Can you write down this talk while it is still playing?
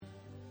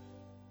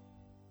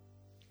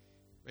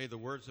May the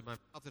words of my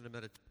mouth and the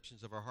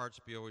meditations of our hearts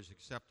be always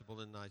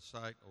acceptable in thy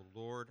sight, O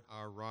Lord,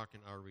 our rock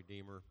and our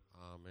Redeemer.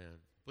 Amen.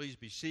 Please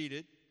be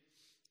seated.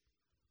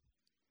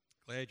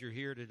 Glad you're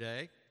here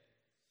today.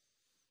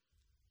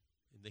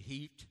 In the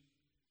heat.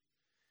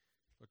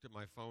 Looked at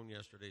my phone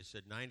yesterday,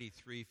 said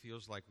 93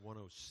 feels like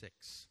 106.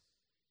 It's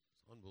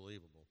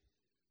unbelievable.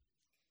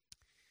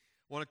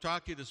 I want to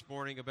talk to you this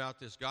morning about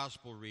this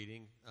gospel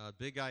reading.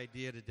 Big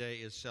idea today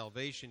is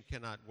salvation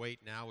cannot wait.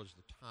 Now is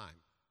the time.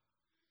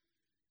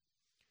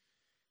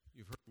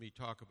 You've heard me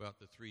talk about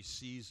the 3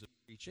 C's of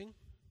preaching.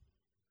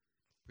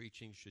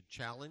 Preaching should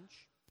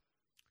challenge,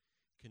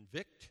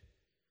 convict,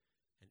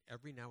 and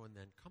every now and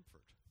then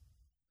comfort.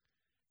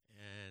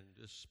 And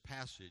this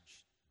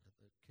passage,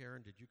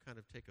 Karen, did you kind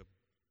of take a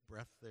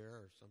breath there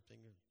or something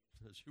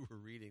as you were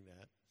reading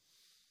that?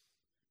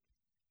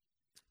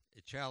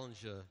 It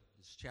challenges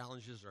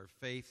our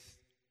faith,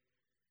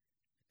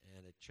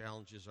 and it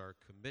challenges our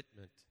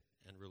commitment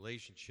and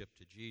relationship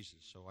to Jesus.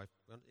 So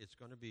it's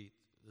going to be,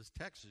 this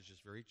text is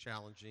just very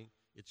challenging,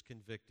 it's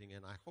convicting,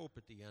 and I hope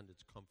at the end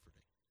it's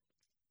comforting.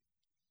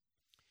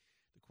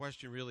 The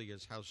question really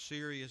is, how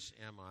serious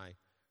am I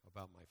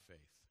about my faith?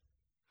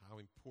 How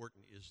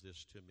important is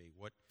this to me?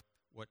 What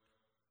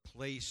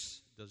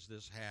place does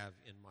this have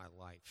in my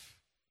life?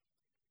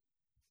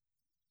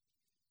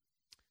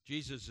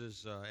 Jesus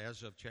is,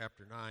 as of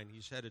chapter 9,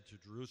 he's headed to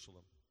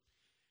Jerusalem.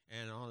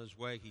 And on his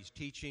way, he's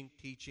teaching.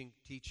 And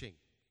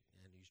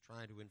he's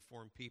trying to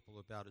inform people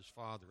about his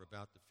Father,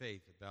 about the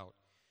faith, about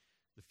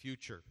the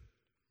future.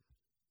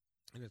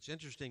 And it's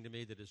interesting to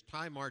me that as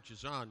time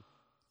marches on,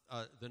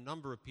 the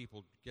number of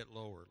people get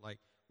lower. Like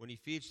when he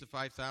feeds the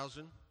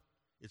 5,000,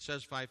 it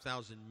says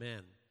 5,000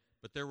 men.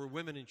 But there were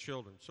women and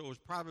children. So it was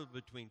probably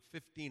between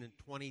 15 and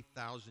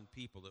 20,000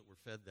 people that were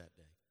fed that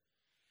day.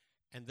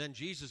 And then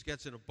Jesus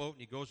gets in a boat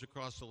and he goes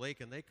across the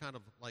lake, and they kind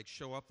of like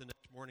show up the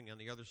next morning on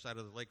the other side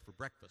of the lake for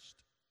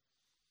breakfast.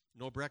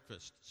 No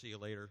breakfast. See you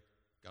later.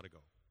 Got to go.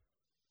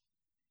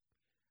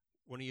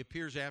 When he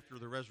appears after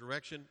the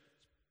resurrection,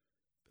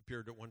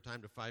 appeared at one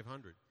time to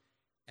 500.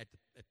 At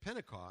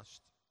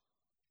Pentecost,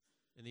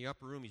 in the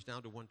upper room, he's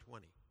down to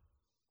 120.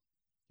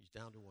 He's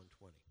down to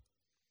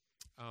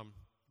 120.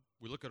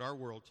 We look at our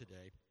world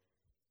today,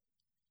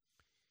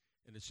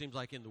 and it seems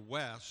like in the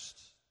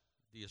West,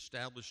 the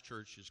established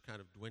church is kind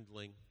of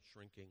dwindling,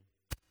 shrinking.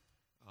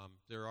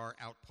 There are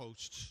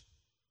outposts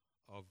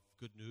of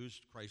good news.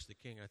 Christ the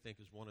King, I think,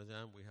 is one of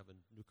them. We have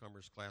a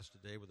newcomers class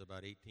today with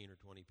about 18 or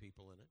 20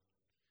 people in it.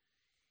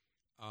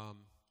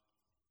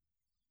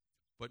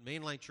 But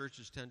mainline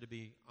churches tend to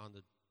be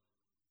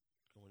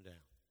going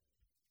down.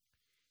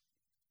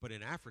 But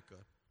in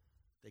Africa,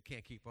 they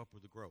can't keep up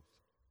with the growth.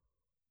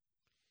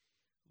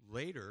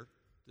 Later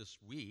this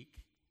week,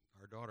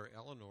 our daughter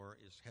Eleanor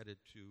is headed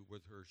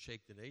with her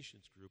Shake the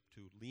Nations group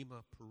to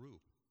Lima,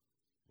 Peru.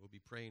 We'll be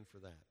praying for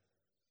that.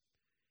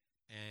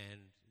 And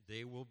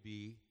they will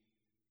be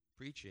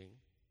preaching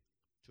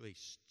to a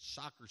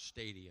soccer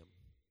stadium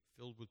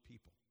filled with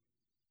people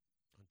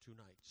on 2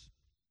 nights.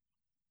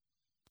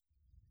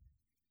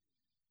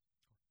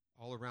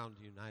 All around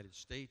the United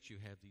States, you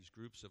have these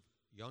groups of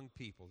young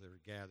people that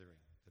are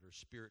gathering, that are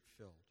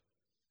spirit-filled.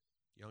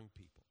 Young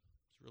people.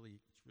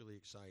 It's really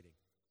exciting.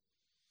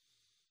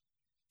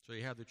 So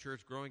you have the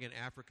church growing in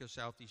Africa,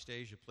 Southeast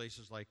Asia,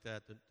 places like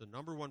that. The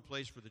number one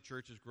place where the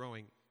church is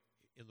growing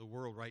in the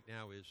world right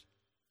now is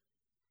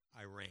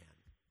Iran.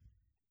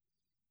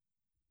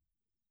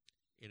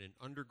 In an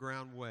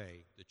underground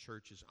way, the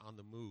church is on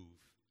the move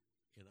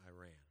in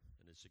Iran,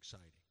 and it's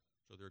exciting.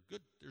 So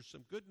there's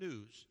some good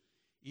news,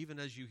 even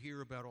as you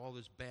hear about all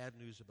this bad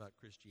news about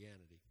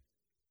Christianity.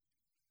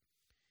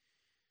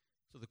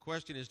 So the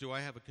question is, do I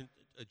have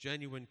a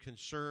genuine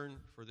concern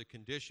for the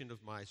condition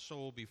of my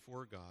soul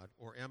before God,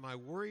 or am I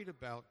worried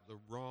about the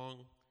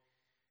wrong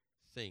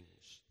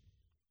things?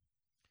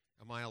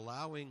 Am I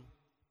allowing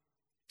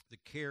the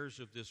cares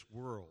of this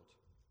world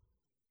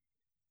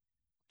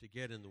to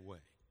get in the way?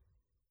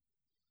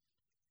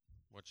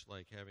 Much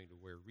like having to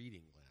wear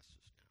reading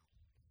glasses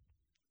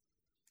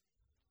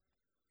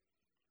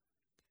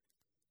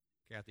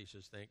now. Kathy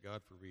says, thank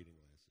God for reading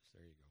glasses.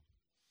 There you go.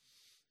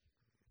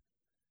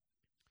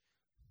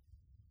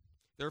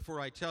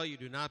 Therefore, I tell you,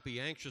 do not be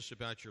anxious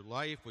about your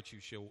life, what you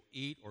shall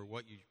eat or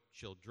what you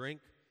shall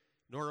drink,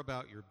 nor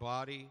about your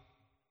body,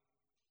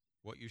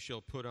 what you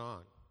shall put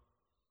on.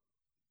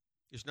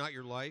 Is not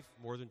your life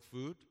more than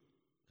food,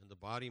 and the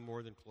body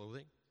more than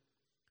clothing?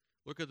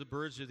 Look at the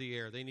birds of the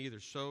air. They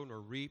neither sow nor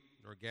reap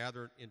nor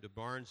gather into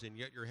barns, and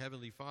yet your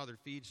heavenly Father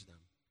feeds them.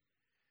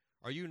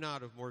 Are you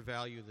not of more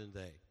value than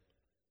they?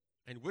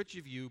 And which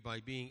of you, by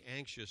being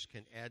anxious,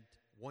 can add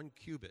 1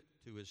 cubit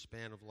to his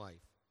span of life?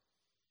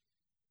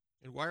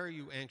 And why are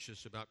you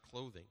anxious about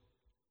clothing?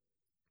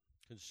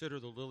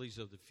 Consider the lilies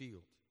of the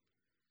field,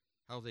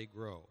 how they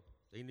grow.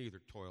 They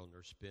neither toil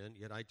nor spin.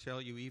 Yet I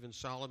tell you, even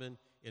Solomon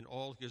in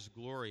all his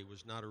glory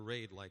was not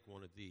arrayed like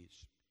one of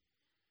these.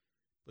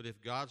 But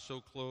if God so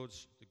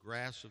clothes the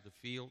grass of the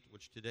field,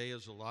 which today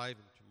is alive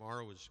and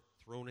tomorrow is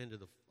thrown into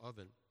the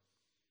oven,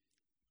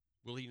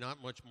 will he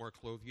not much more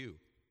clothe you,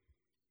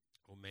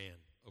 O man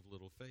of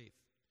little faith.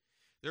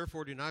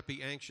 Therefore do not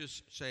be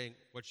anxious, saying,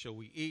 what shall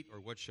we eat, or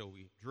what shall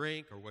we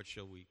drink, or what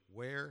shall we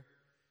wear?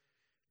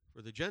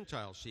 For the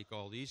Gentiles seek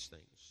all these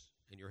things,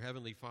 and your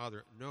heavenly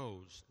Father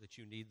knows that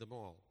you need them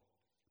all.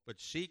 But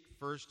seek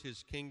first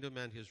his kingdom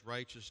and his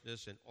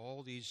righteousness, and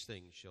all these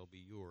things shall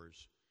be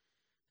yours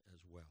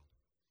as well.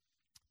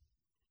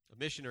 A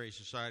missionary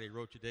society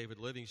wrote to David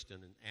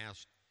Livingstone and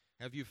asked,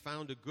 have you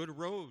found a good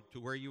road to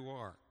where you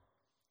are?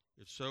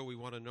 If so, we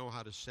want to know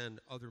how to send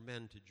other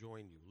men to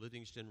join you.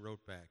 Livingstone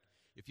wrote back,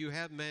 if you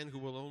have men who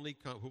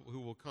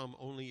will come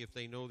only if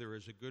they know there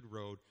is a good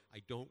road,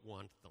 I don't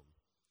want them.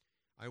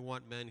 I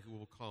want men who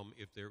will come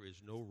if there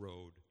is no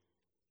road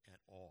at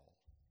all.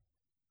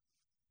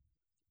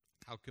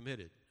 How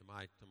committed am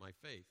I to my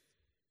faith?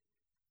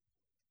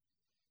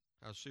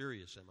 How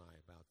serious am I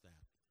about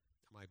that?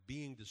 Am I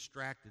being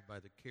distracted by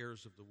the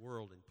cares of the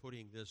world and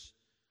putting this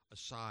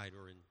aside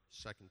or in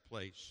second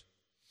place?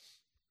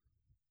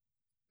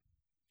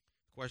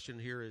 The question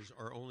here is,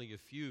 are only a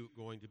few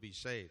going to be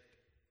saved?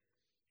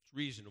 It's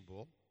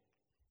reasonable.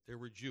 They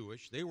were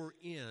Jewish. They were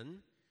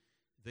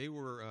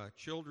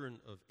children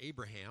of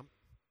Abraham.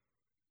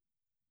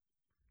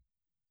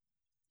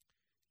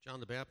 John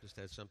the Baptist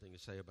had something to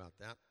say about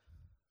that.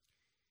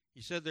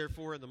 He said,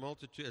 therefore, as the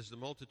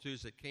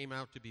multitudes that came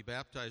out to be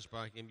baptized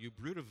by him, you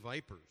brood of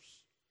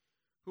vipers,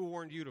 who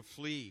warned you to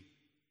flee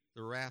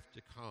the wrath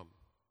to come?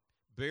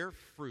 Bear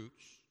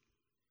fruits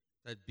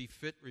that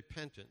befit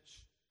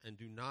repentance, and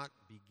do not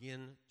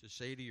begin to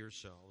say to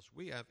yourselves,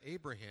 we have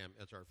Abraham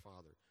as our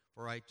father.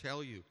 For I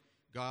tell you,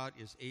 God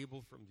is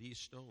able from these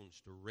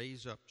stones to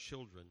raise up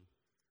children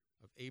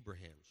of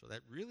Abraham. So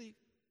that really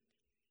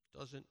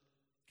doesn't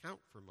count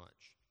for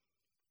much.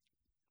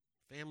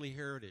 Family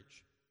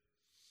heritage.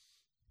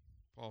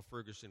 Paul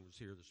Ferguson was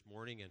here this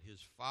morning, and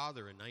his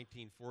father in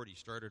 1940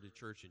 started a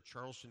church in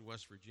Charleston,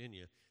 West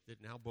Virginia,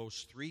 that now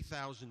boasts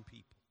 3,000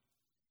 people.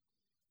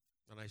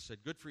 And I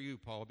said, good for you,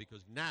 Paul,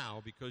 because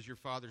now, because your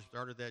father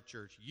started that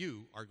church,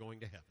 you are going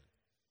to heaven.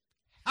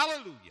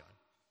 Hallelujah!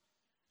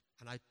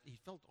 And he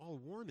felt all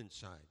warm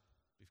inside.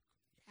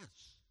 Yes.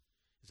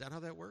 Is that how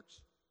that works?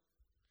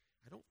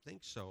 I don't think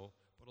so,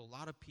 but a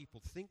lot of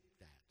people think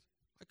that.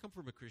 I come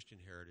from a Christian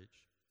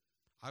heritage.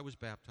 I was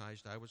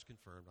baptized, I was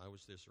confirmed, I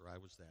was this or I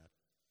was that.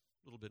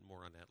 A little bit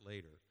more on that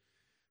later.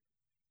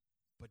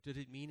 But did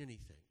it mean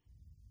anything?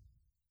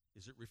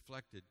 Is it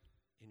reflected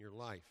in your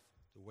life,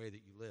 the way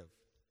that you live?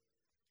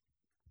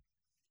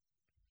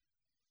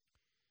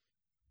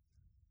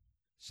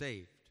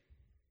 Saved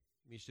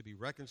means to be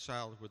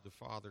reconciled with the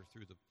Father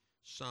through the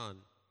Son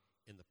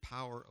in the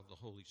power of the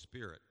Holy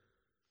Spirit.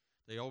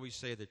 They always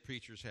say that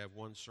preachers have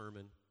one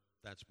sermon,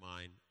 that's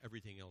mine,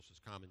 everything else is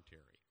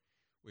commentary.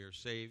 We are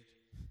saved,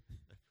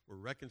 we're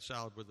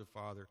reconciled with the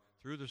Father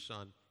through the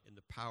Son in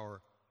the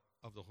power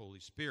of the Holy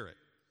Spirit.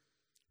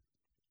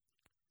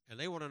 And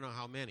they want to know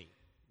how many.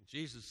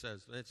 Jesus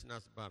says, it's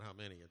not about how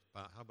many, it's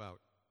about how about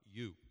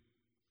you?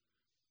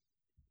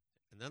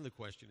 And then the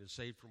question is,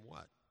 saved from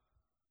what?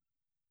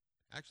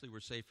 Actually, we're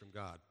saved from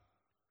God.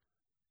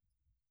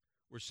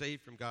 We're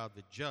saved from God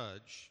the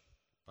judge,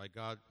 by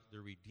God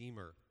the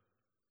Redeemer.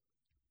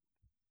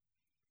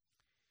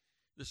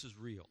 This is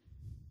real.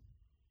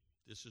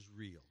 This is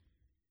real.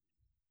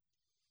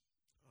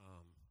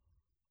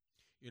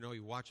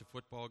 You watch a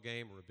football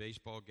game or a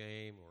baseball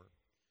game,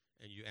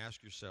 and you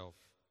ask yourself,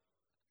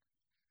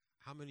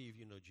 how many of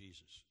you know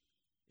Jesus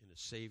in a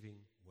saving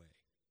way?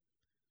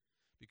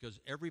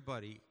 Because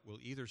everybody will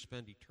either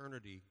spend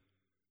eternity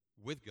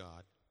with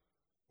God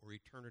or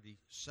eternity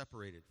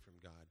separated from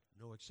God,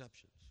 no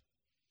exceptions.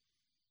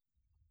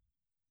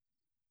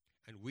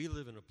 And we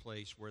live in a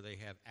place where they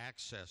have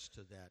access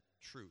to that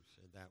truth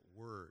and that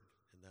word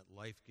and that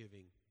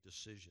life-giving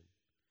decision.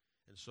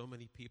 And so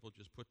many people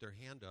just put their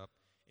hand up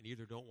and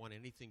either don't want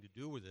anything to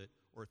do with it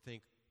or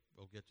think,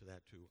 we'll get to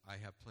that too, I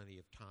have plenty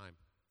of time.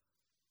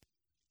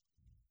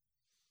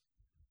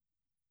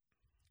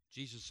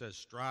 Jesus says,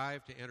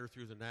 strive to enter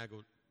through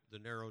the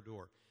narrow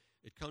door.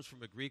 It comes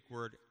from a Greek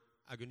word,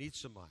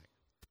 agonizomai,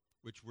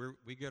 which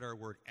we get our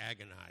word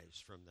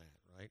agonize from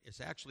that, right?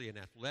 It's actually an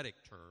athletic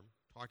term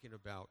talking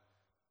about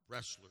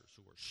wrestlers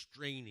who are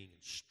straining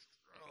and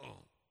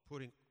strong,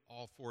 putting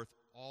forth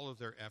all of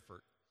their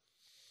effort.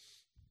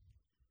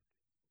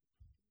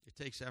 It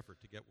takes effort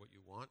to get what you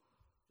want.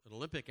 An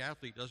Olympic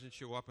athlete doesn't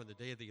show up on the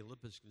day of the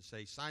Olympics and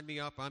say, sign me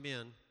up, I'm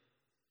in.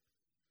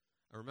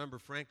 I remember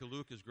Frank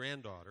DeLuca's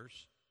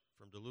granddaughters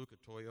from DeLuca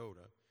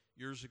Toyota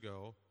years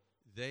ago.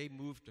 They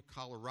moved to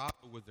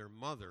Colorado with their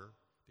mother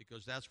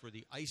because that's where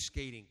the ice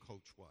skating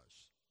coach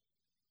was.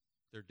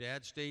 Their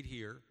dad stayed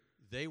here.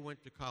 They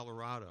went to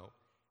Colorado,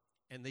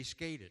 and they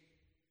skated.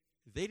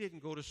 They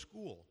didn't go to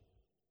school.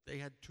 They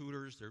had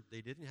tutors.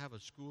 They didn't have a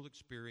school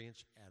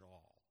experience at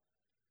all.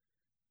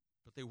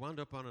 But they wound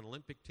up on an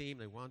Olympic team.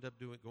 They wound up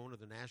going to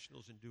the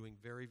Nationals and doing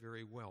very,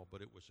 very well.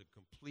 But it was a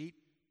complete,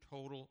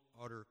 total,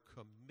 utter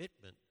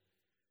commitment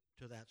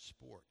to that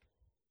sport.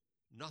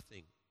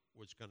 Nothing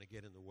was going to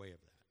get in the way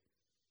of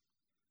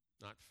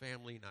that. Not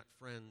family, not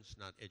friends,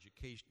 not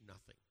education,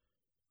 nothing.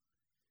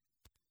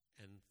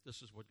 And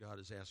this is what God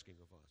is asking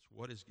of us.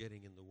 What is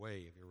getting in the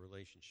way of your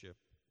relationship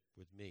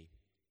with me?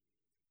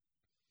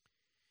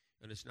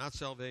 And it's not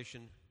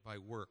salvation by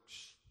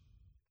works.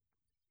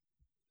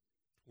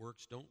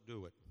 Works don't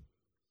do it.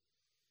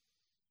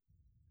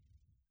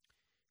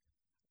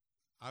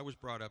 I was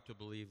brought up to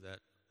believe that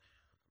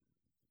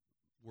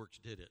works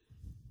did it.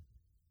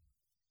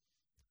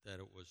 That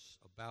it was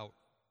about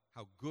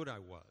how good I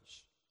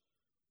was,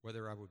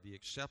 whether I would be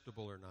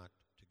acceptable or not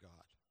to God.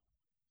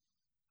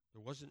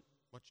 There wasn't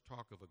much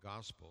talk of a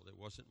gospel. There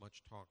wasn't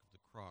much talk of the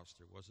cross.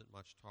 There wasn't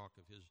much talk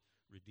of his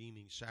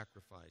redeeming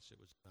sacrifice. It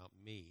was about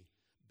me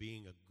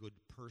being a good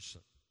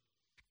person.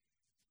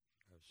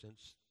 I've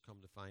since come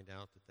to find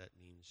out that that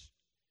means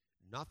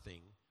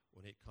nothing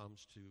when it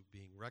comes to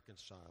being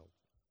reconciled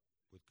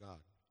with God.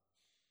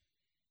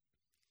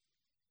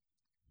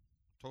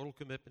 Total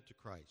commitment to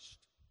Christ.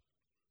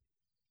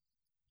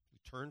 We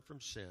turn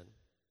from sin.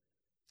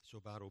 It's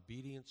about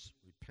obedience,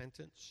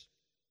 repentance,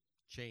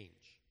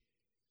 change.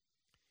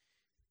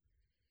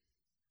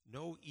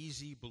 No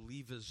easy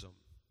believism.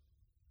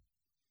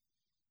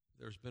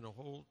 There's been a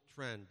whole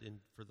trend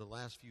for the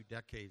last few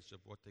decades of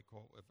what they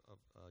call,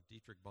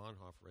 Dietrich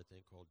Bonhoeffer, I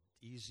think, called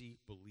easy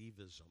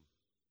believism.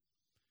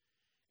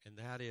 And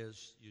that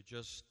is, you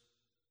just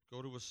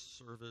go to a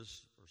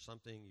service or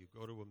something, you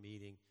go to a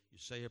meeting, you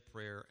say a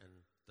prayer, and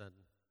then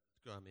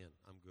I'm in,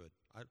 I'm good.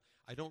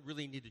 I don't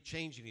really need to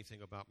change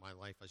anything about my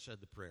life. I said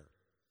the prayer.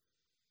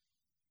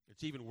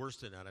 It's even worse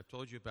than that. I've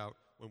told you about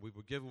when we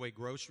would give away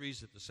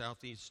groceries at the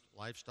Southeast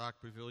Livestock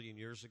Pavilion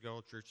years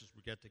ago. Churches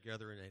would get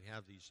together and they'd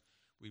have these,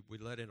 we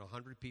let in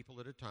 100 people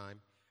at a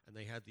time, and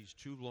they had these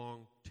two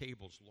long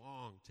tables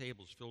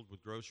filled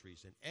with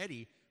groceries. And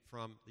Eddie,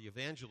 from the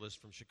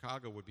evangelist from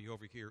Chicago, would be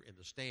over here in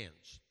the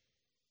stands.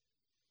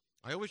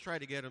 I always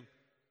tried to get them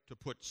to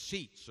put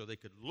seats so they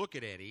could look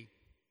at Eddie,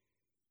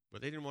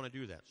 but they didn't want to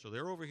do that. So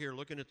they're over here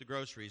looking at the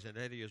groceries, and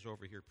Eddie is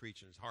over here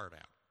preaching his heart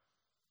out.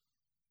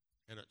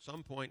 And at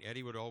some point,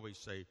 Eddie would always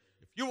say,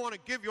 if you want to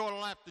give your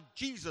life to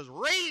Jesus,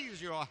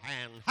 raise your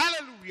hand.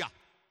 Hallelujah.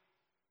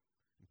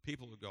 And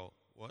people would go,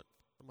 what?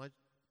 My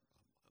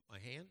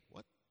hand?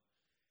 What?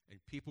 And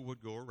people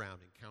would go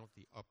around and count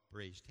the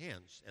upraised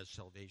hands as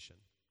salvation.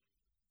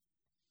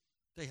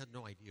 They had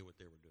no idea what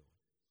they were doing.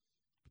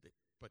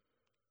 But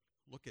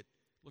look at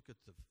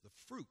the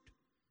fruit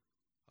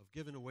of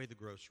giving away the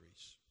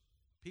groceries.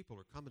 People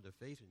are coming to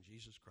faith in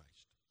Jesus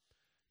Christ.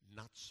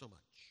 Not so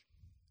much.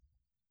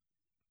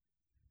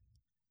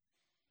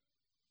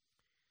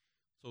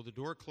 So the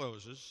door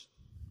closes.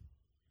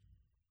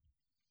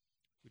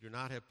 We do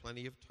not have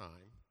plenty of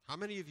time. How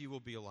many of you will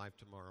be alive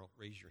tomorrow?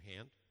 Raise your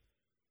hand.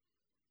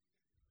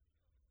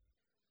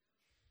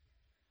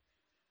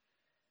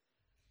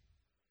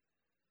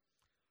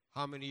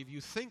 How many of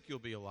you think you'll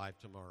be alive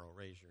tomorrow?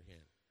 Raise your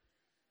hand.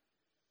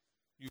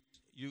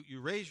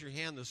 You raise your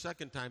hand the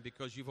second time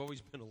because you've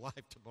always been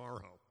alive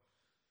tomorrow.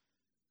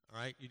 All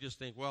right? You just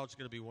think, well, it's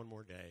going to be one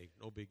more day.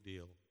 No big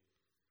deal.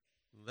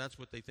 And that's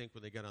what they think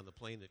when they get on the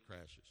plane that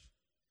crashes.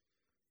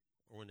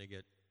 Or when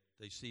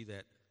they see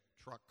that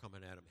truck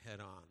coming at them head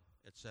on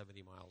at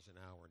 70 miles an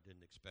hour and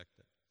didn't expect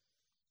it.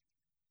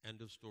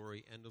 End of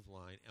story, end of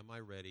line. Am I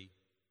ready?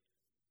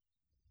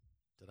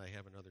 Did I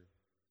have another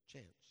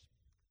chance?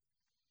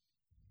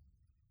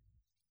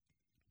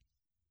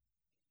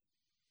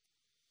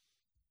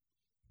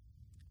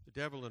 The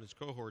devil and his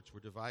cohorts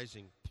were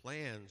devising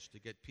plans to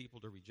get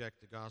people to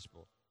reject the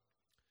gospel.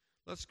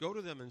 Let's go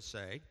to them and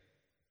say,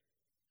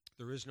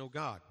 there is no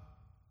God.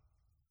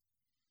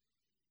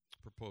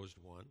 Proposed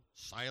one.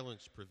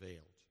 Silence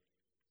prevailed.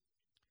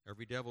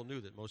 Every devil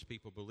knew that most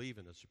people believe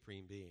in a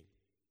supreme being.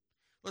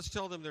 Let's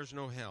tell them there's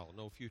no hell,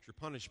 no future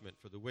punishment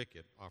for the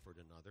wicked, offered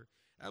another.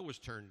 That was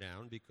turned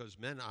down because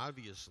men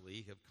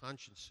obviously have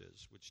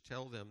consciences which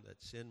tell them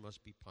that sin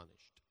must be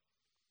punished.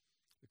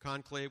 The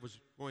conclave was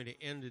going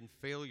to end in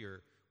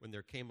failure when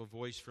there came a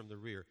voice from the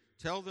rear.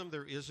 Tell them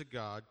there is a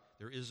God,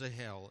 there is a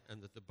hell,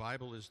 and that the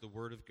Bible is the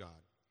Word of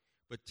God.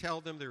 But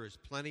tell them there is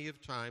plenty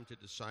of time to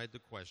decide the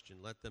question.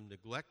 Let them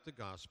neglect the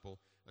gospel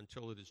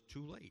until it is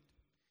too late.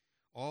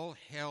 All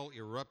hell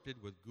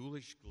erupted with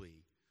ghoulish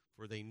glee,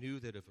 for they knew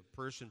that if a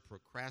person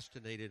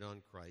procrastinated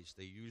on Christ,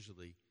 they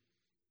usually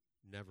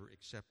never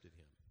accepted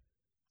him.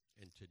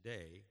 And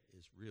today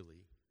is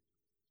really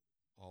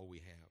all we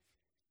have.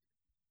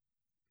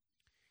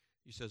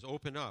 He says,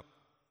 open up.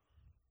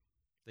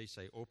 They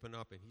say, open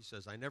up. And he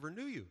says, I never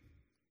knew you.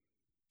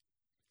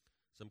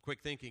 Some quick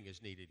thinking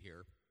is needed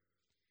here.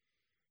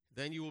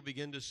 Then you will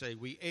begin to say,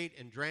 we ate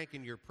and drank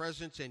in your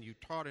presence, and you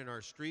taught in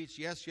our streets.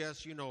 Yes,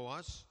 yes, you know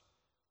us.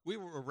 We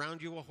were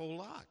around you a whole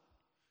lot.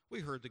 We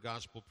heard the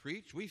gospel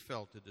preached. We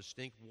felt the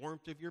distinct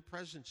warmth of your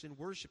presence in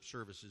worship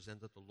services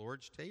and at the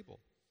Lord's table.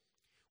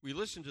 We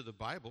listened to the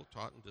Bible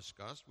taught and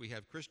discussed. We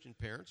have Christian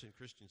parents and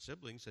Christian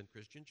siblings and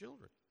Christian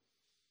children.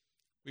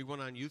 We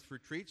went on youth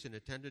retreats and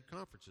attended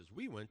conferences.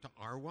 We went to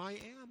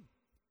RYM.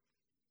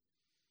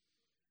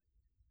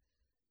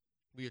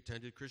 We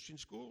attended Christian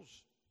schools.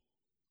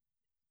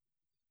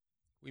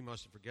 We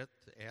mustn't forget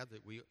to add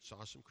that we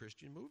saw some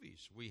Christian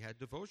movies. We had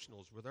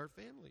devotionals with our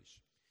families.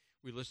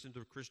 We listened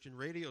to Christian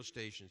radio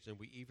stations, and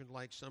we even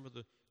liked some of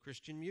the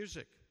Christian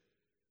music.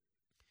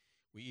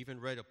 We even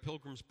read A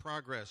Pilgrim's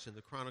Progress in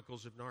the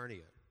Chronicles of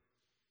Narnia.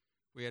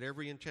 We had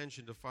every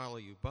intention to follow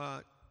you,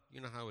 but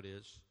you know how it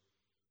is.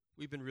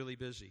 We've been really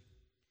busy,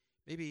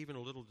 maybe even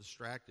a little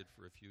distracted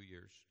for a few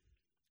years.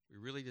 We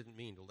really didn't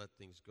mean to let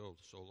things go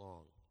so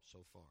long, so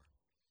far.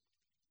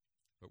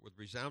 But with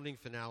resounding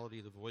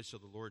finality, the voice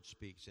of the Lord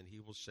speaks, and he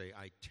will say,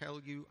 I tell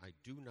you, I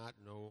do not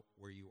know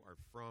where you are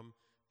from.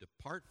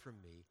 Depart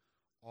from me,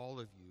 all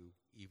of you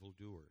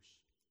evildoers.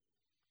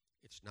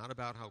 It's not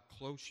about how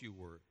close you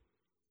were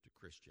to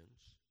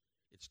Christians.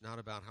 It's not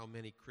about how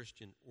many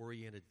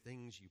Christian-oriented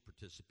things you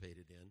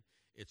participated in.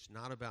 It's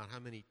not about how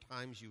many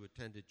times you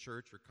attended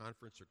church or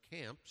conference or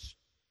camps.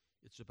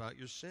 It's about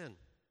your sin.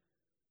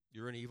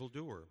 You're an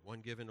evildoer,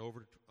 one given over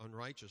to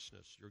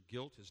unrighteousness. Your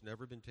guilt has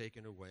never been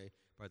taken away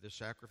by the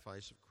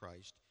sacrifice of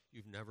Christ.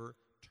 You've never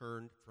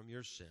turned from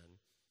your sin.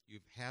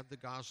 You've had the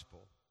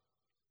gospel.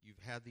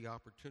 You've had the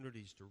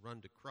opportunities to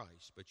run to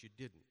Christ, but you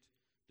didn't.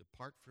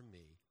 Depart from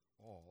me,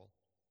 all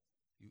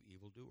you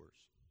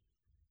evildoers.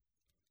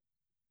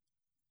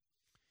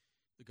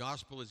 The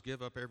gospel is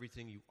give up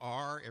everything you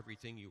are,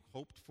 everything you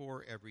hoped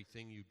for,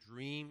 everything you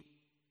dream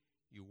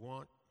you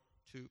want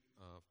to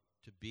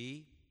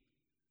be.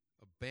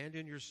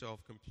 Abandon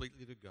yourself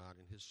completely to God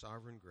and his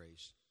sovereign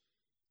grace,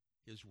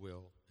 his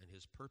will, and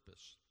his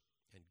purpose,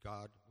 and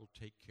God will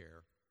take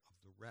care of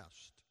the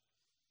rest.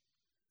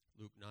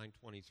 Luke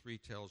 9:23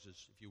 tells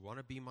us, if you want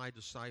to be my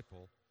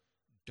disciple,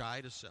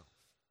 die to self.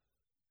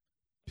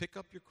 Pick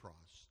up your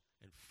cross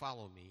and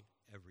follow me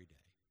every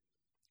day.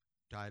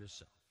 Die to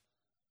self.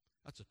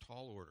 That's a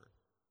tall order.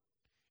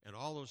 And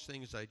all those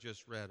things I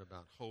just read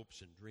about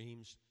hopes and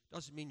dreams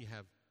doesn't mean you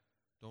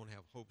don't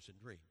have hopes and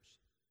dreams.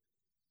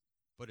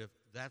 But if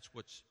that's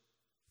what's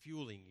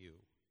fueling you,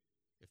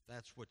 if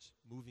that's what's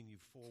moving you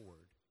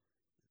forward,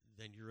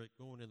 then you're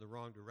going in the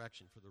wrong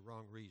direction for the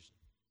wrong reason.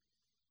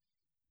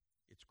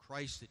 It's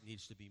Christ that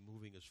needs to be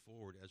moving us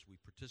forward as we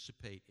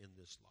participate in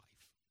this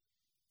life,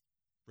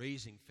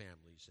 raising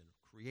families and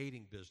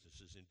creating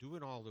businesses and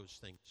doing all those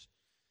things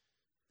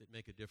that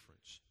make a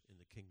difference in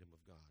the kingdom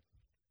of God.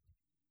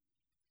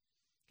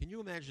 Can you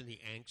imagine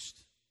the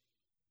angst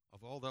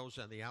of all those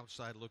on the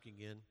outside looking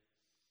in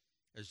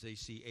as they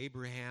see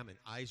Abraham and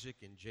Isaac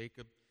and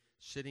Jacob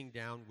sitting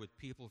down with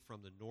people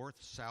from the north,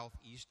 south,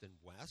 east, and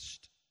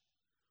west?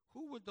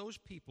 Who would those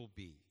people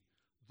be?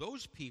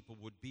 Those people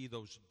would be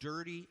those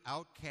dirty,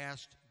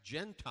 outcast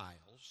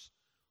Gentiles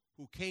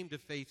who came to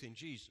faith in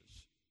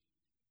Jesus.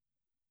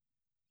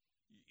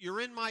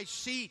 You're in my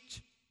seat.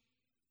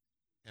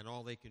 And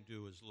all they can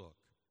do is look.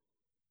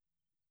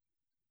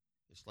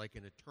 It's like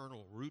an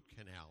eternal root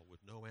canal with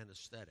no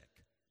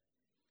anesthetic.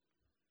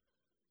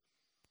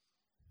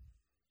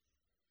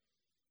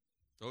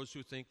 Those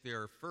who think they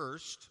are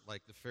first,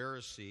 like the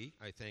Pharisee,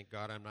 I thank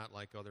God I'm not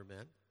like other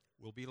men,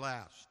 will be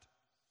last.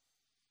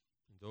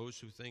 And those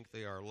who think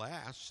they are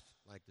last,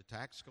 like the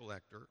tax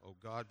collector, oh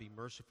God, be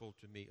merciful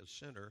to me, a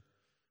sinner,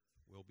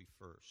 will be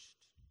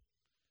first.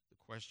 The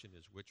question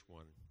is, which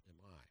one am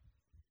I?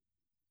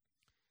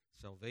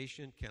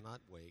 Salvation cannot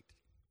wait.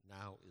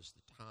 Now is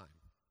the time.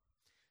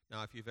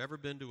 Now, if you've ever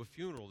been to a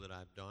funeral that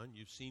I've done,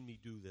 you've seen me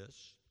do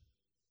this.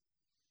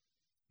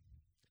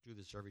 I do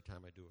this every time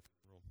I do a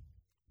funeral.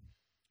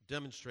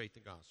 Demonstrate the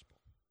gospel.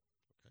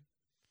 Okay?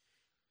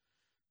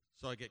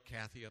 So I get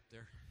Kathy up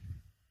there.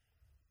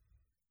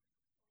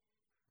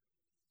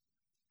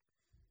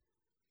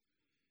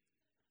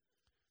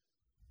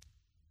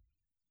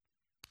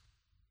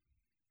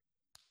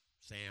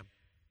 Sam.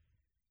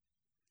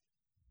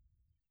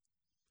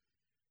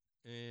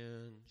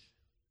 And,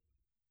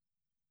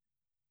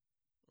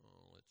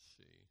 let's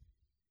see.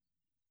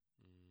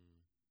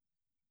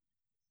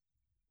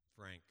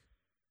 Frank.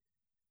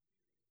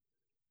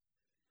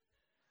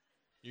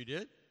 You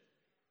did?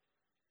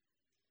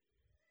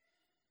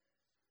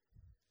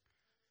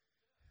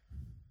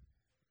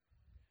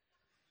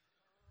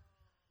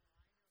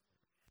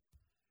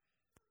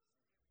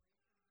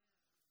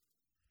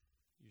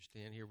 You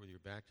stand here with your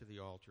back to the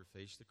altar,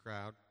 face the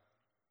crowd.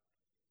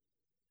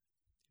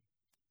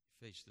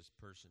 Face this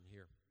person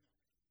here.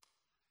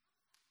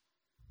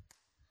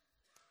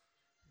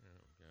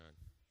 Oh, God.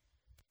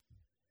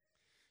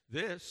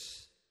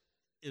 This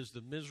is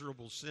the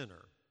miserable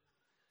sinner.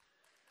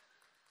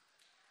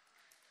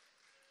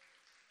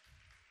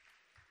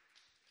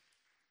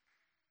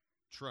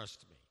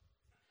 Trust me.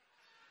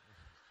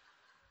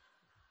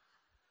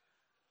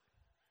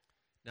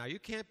 Now, you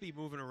can't be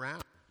moving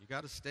around. You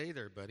got to stay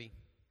there, buddy.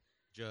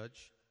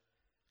 Judge.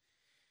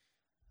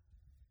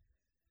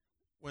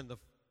 When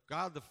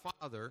God the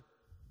Father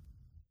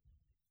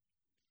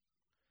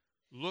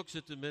looks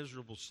at the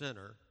miserable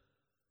sinner,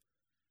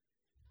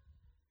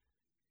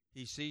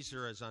 he sees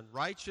her as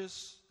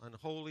unrighteous,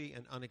 unholy,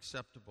 and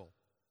unacceptable.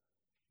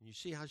 And you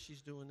see how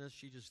she's doing this?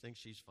 She just thinks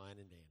she's fine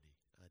and dandy.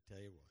 I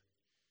tell you what.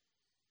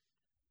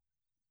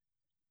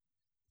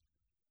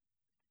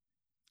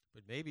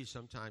 But maybe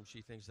sometimes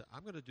she thinks that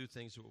I'm going to do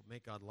things that will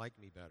make God like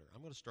me better.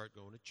 I'm going to start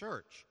going to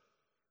church.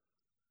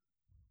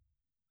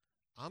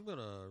 I'm going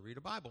to read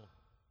a Bible.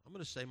 I'm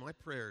going to say my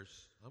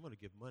prayers. I'm going to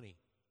give money.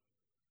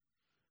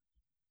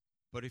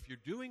 But if you're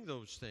doing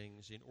those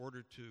things in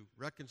order to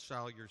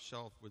reconcile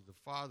yourself with the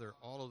Father,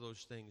 all of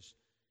those things,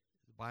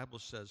 the Bible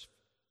says,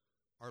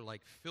 are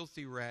like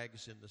filthy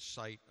rags in the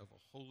sight of a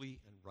holy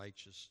and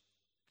righteous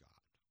God.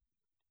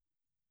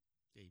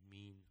 They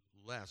mean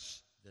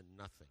less than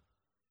nothing.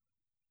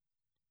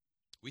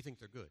 We think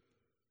they're good.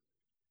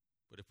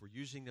 But if we're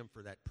using them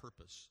for that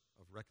purpose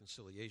of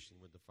reconciliation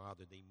with the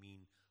Father, they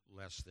mean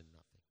less than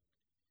nothing.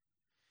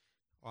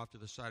 Off to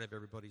the side of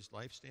everybody's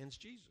life stands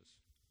Jesus.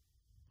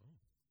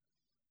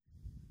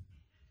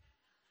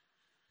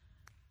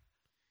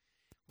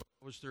 When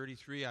I was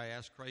 33, I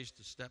asked Christ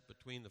to step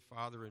between the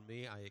Father and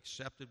me. I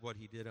accepted what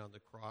he did on the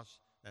cross,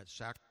 that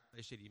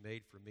sacrifice that he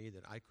made for me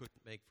that I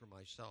couldn't make for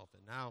myself.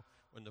 And now,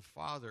 when the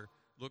Father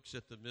looks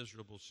at the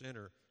miserable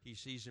sinner, he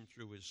sees him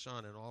through his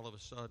Son, and all of a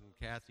sudden,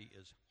 Kathy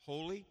is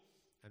holy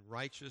and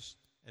righteous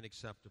and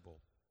acceptable.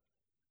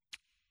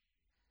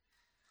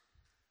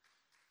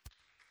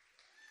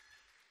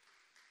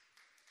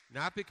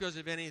 Not because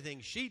of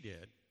anything she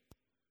did,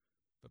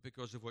 but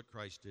because of what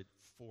Christ did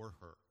for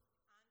her.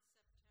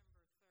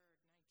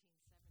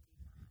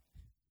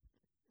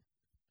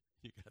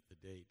 On September 3rd, 1979. You got the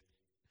date.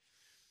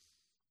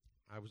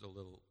 I was a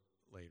little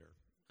later,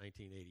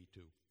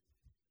 1982.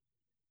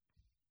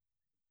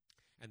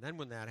 And then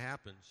when that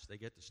happens, they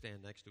get to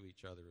stand next to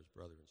each other as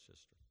brother and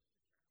sister.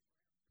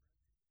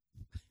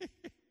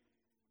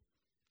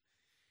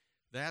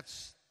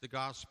 That's the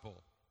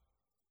gospel.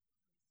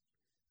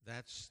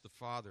 That's the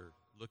Father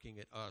looking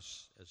at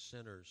us as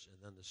sinners,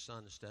 and then the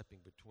Son stepping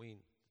between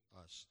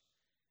us.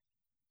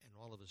 And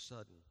all of a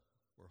sudden,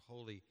 we're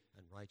holy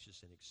and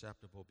righteous and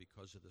acceptable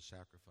because of the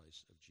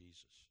sacrifice of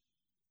Jesus.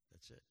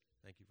 That's it.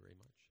 Thank you very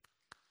much.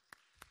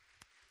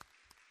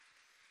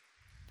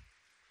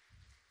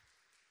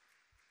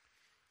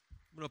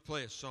 I'm going to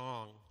play a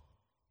song.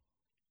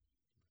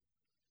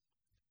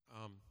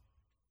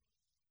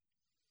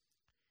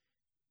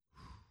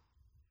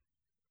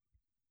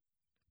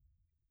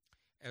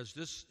 As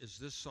this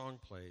song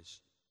plays,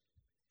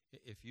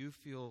 if you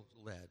feel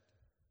led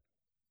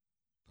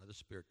by the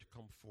Spirit to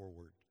come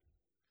forward,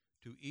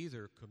 to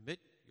either commit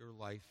your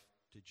life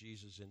to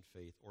Jesus in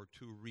faith or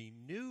to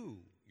renew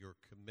your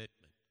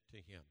commitment to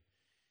him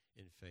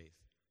in faith,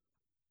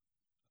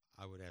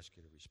 I would ask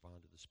you to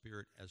respond to the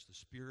Spirit as the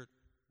Spirit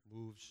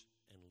moves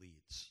and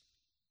leads.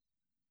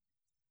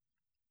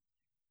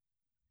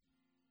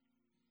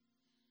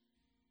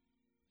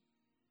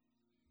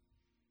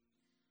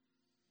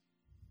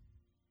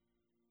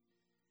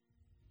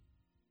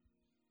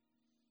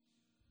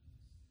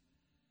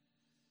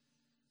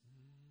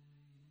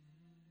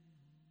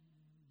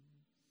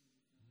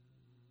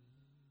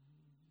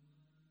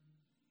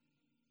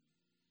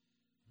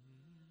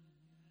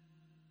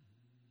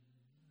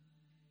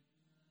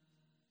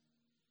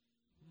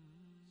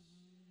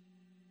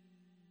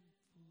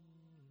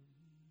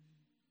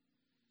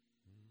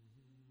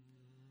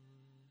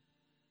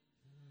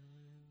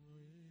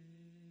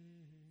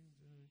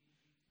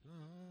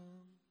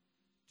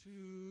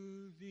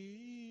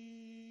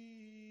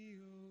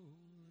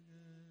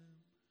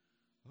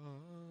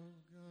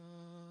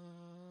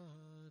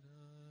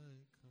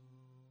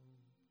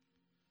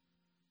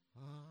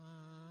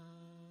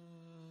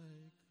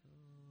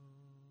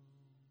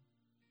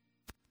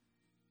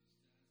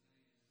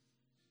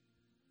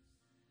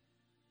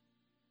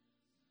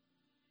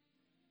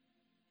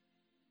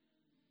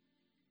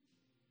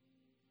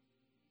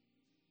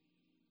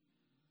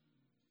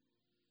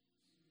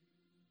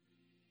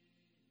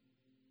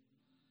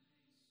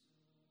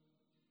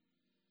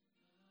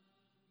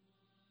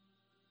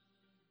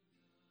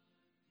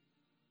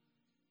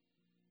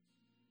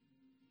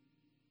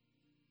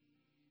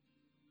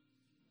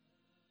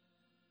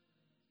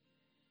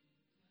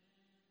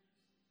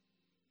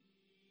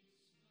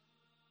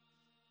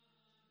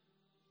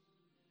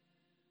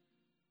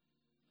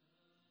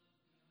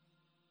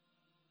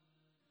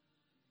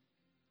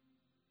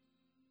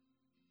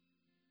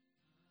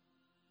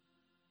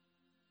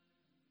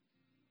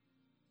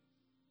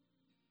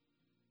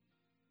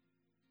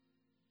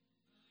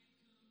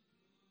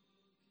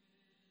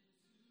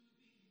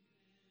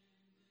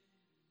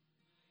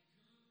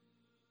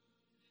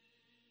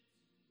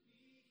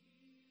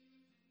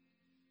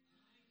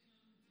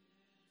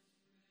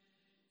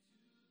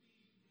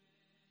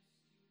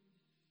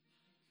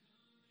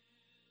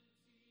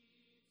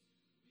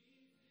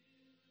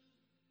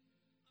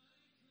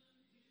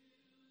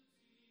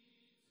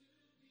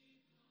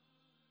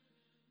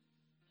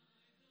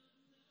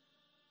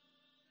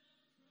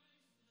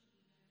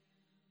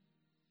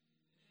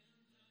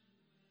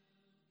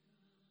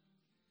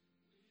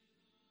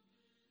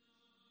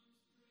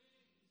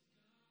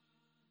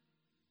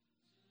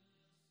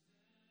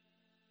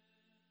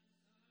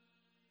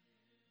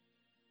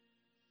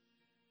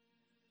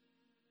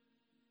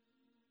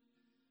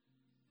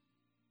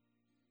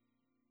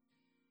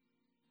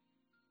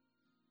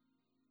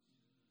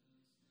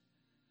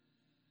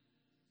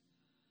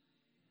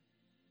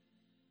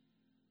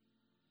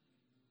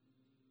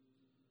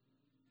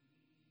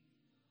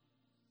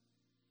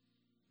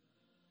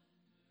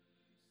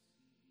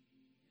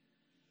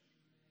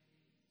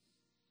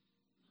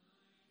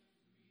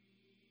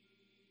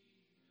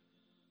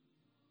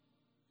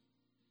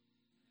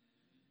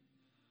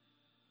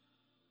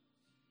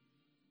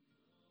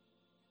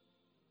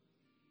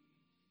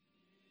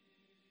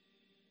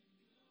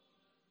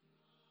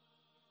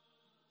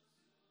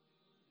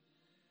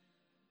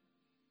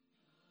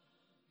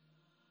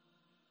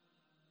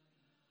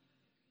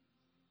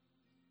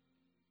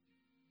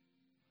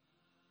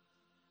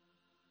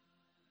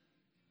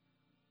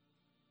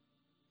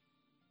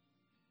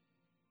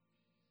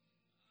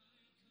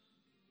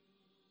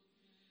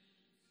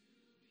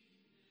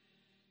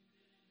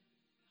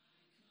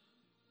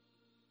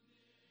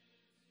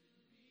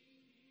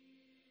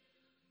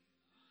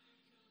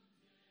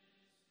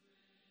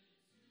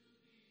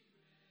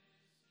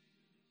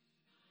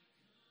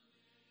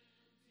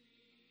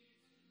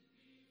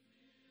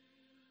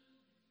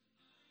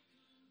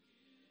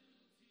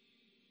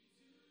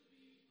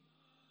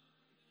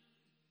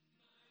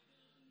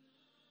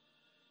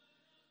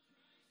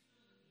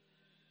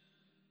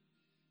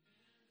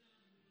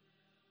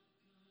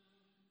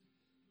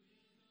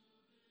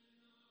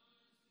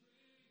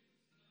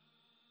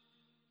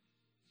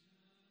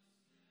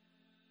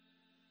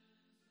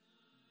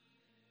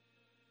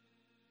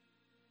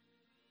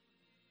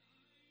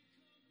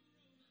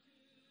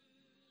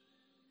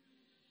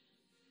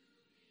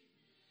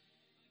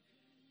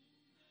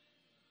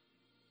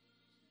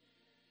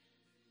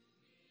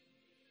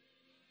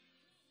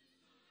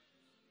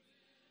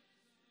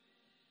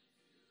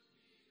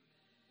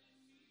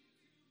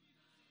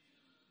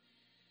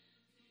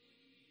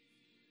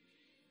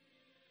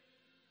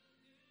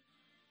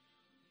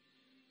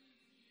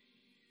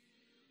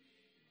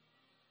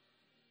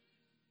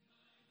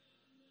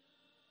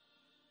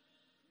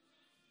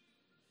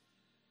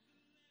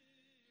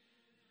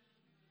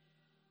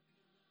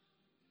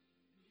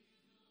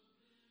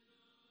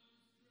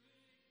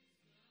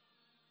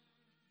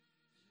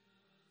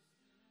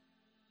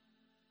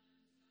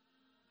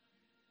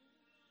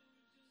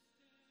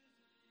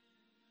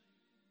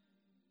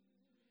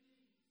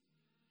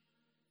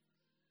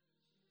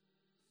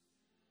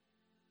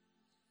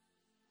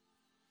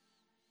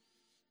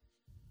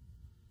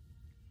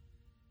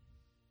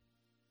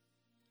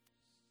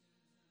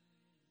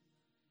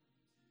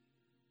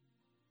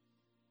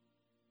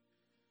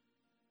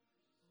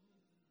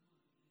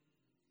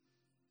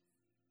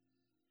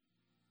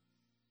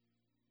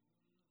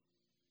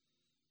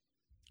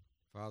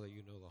 Father,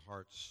 you know the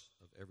hearts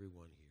of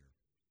everyone here.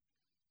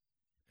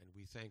 And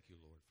we thank you,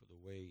 Lord, for the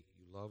way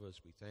you love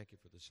us. We thank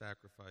you for the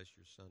sacrifice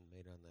your Son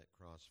made on that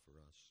cross for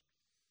us.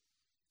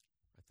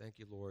 I thank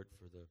you, Lord,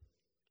 for the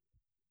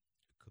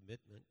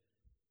commitment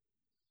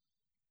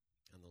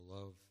and the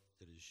love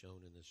that is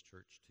shown in this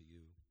church to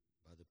you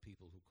by the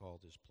people who call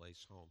this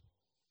place home.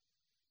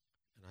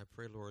 And I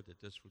pray, Lord,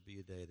 that this would be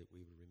a day that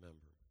we would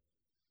remember,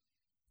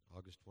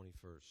 August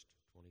 21st,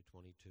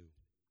 2022,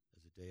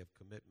 as a day of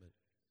commitment,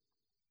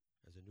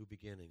 as a new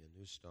beginning, a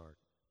new start,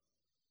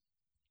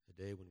 a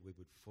day when we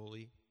would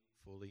fully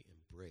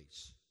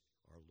embrace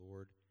our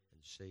Lord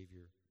and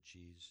Savior,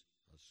 Jesus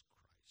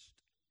Christ.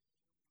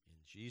 In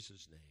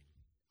Jesus' name,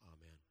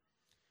 amen.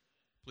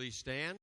 Please stand.